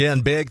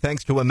And big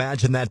thanks to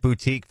Imagine That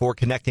Boutique for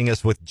connecting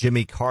us with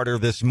Jimmy Carter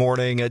this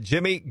morning.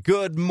 Jimmy,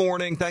 good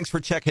morning. Thanks for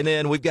checking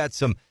in. We've got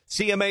some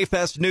CMA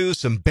Fest news,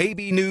 some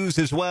baby news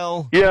as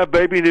well. Yeah,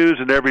 baby news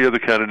and every other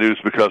kind of news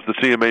because the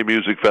CMA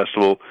Music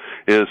Festival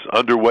is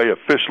underway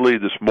officially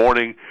this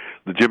morning.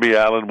 The Jimmy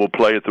Allen will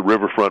play at the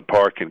Riverfront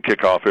Park and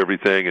kick off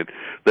everything, and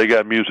they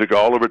got music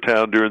all over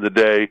town during the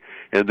day,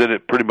 and then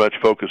it pretty much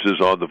focuses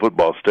on the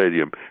football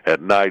stadium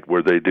at night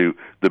where they do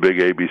the big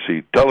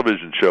ABC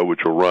television show, which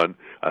will run,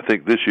 I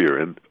think, this year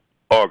in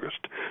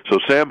August. So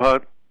Sam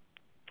Hunt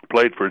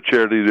played for a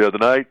charity the other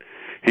night.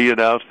 He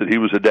announced that he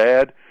was a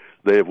dad.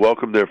 They have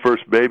welcomed their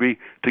first baby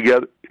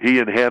together, he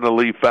and Hannah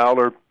Lee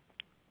Fowler.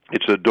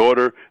 It's a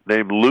daughter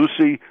named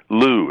Lucy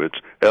Liu. It's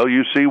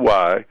Lucy,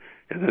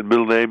 and then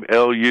middle name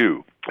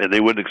Lu. And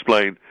they wouldn't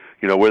explain,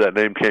 where that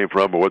name came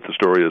from or what the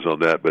story is on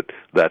that, but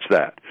that's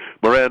that.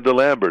 Miranda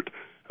Lambert,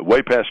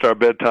 way past our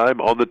bedtime,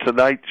 on The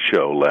Tonight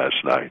Show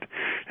last night.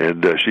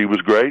 And she was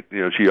great.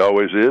 She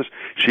always is.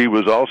 She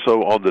was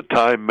also on the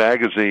Time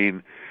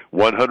Magazine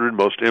 100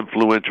 Most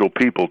Influential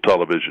People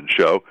television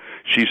show.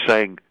 She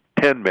sang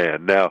Tin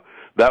Man. Now,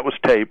 that was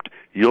taped.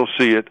 You'll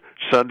see it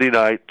Sunday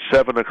night,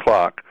 7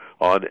 o'clock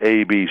on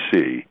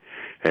ABC.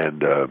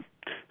 And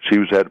she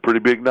had a pretty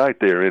big night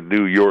there in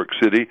New York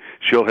City.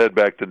 She'll head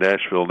back to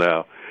Nashville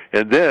now.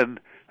 And then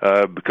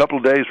a couple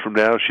of days from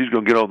now, she's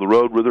going to get on the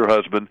road with her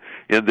husband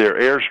in their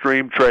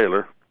Airstream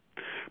trailer,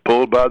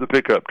 pulled by the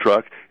pickup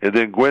truck. And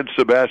then Gwen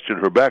Sebastian,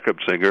 her backup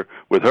singer,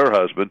 with her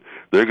husband,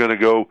 they're going to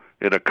go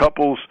in a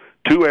couple's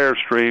 2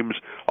 Airstreams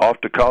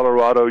off to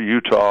Colorado,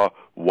 Utah,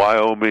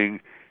 Wyoming,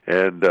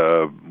 and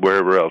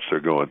wherever else they're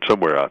going,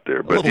 somewhere out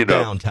there. But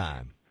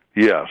downtime.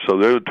 Yeah, so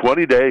they're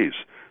 20 days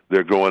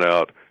they're going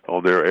out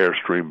on their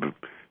Airstream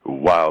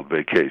wild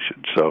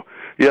vacation. So,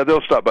 yeah,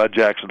 they'll stop by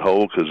Jackson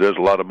Hole because there's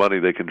a lot of money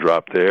they can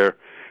drop there.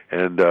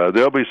 And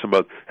there'll be some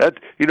other...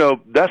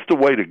 that's the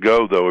way to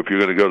go, though, if you're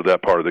going to go to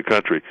that part of the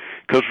country.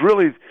 Because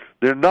really,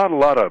 there are not a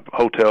lot of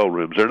hotel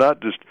rooms. They're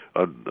not just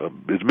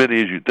as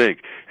many as you think.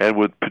 And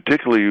with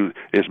particularly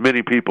as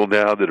many people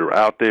now that are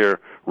out there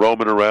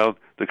roaming around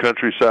the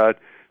countryside,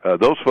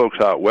 those folks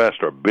out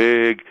west are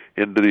big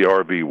into the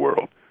RV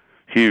world.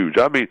 Huge.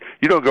 I mean,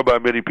 you don't go by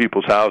many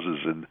people's houses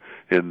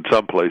in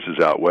some places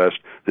out west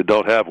that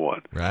don't have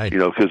one. Right.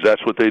 Because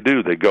that's what they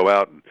do. They go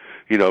out and,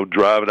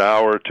 drive an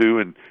hour or two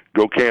and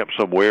go camp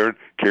somewhere and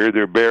carry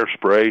their bear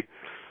spray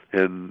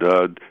and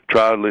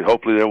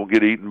hopefully they won't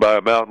get eaten by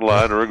a mountain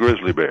lion or a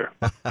grizzly bear.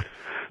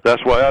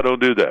 That's why I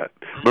don't do that.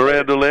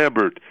 Miranda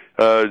Lambert,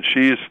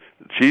 she's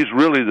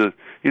really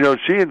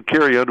she and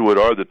Carrie Underwood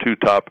are the 2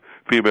 top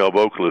female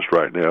vocalists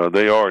right now, and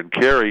they are. And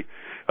Carrie,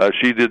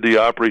 she did the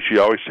Opry. She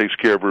always takes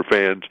care of her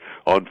fans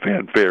on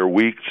Fanfare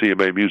Week,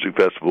 CMA Music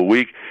Festival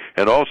Week,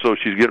 and also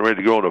she's getting ready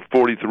to go on a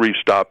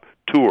 43-stop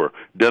tour,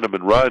 Denim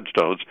and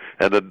Rhinestones,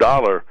 and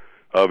 $1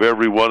 of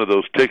every one of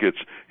those tickets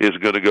is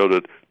going to go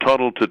to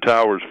Tunnel to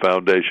Towers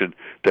Foundation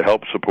to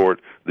help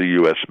support the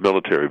U.S.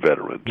 military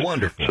veterans.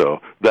 Wonderful.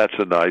 So that's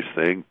a nice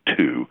thing,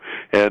 too.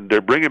 And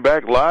they're bringing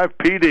back Live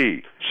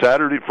PD,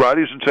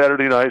 Fridays and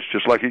Saturday nights,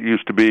 just like it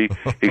used to be,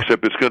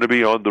 except it's going to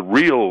be on the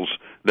Reelz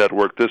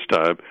network this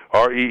time,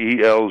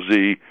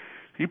 REELZ.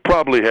 You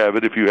probably have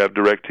it if you have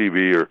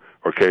DirecTV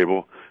or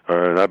cable,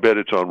 and I bet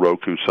it's on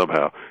Roku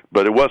somehow.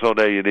 But it was on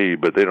A&E,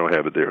 but they don't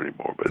have it there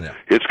anymore. But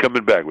It's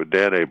coming back with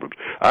Dan Abrams.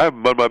 I have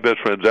one of my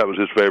best friends, that was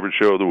his favorite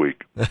show of the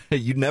week.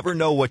 You never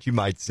know what you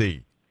might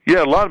see.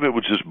 Yeah, a lot of it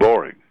was just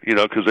boring,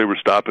 because they were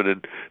stopping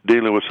and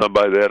dealing with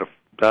somebody that had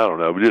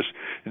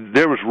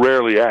there was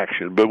rarely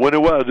action, but when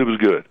it was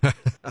good.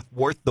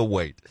 Worth the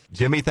wait.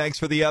 Jimmy, thanks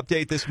for the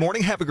update this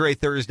morning. Have a great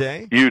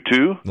Thursday. You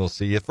too. We'll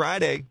see you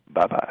Friday.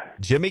 Bye-bye.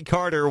 Jimmy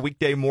Carter,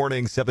 weekday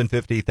morning,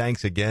 7:50.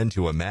 Thanks again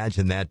to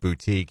Imagine That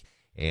Boutique.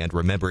 And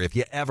remember, if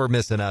you ever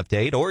miss an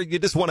update or you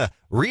just want to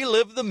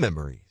relive the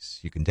memories,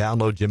 you can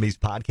download Jimmy's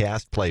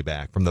podcast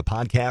playback from the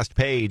podcast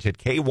page at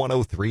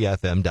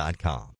K103FM.com.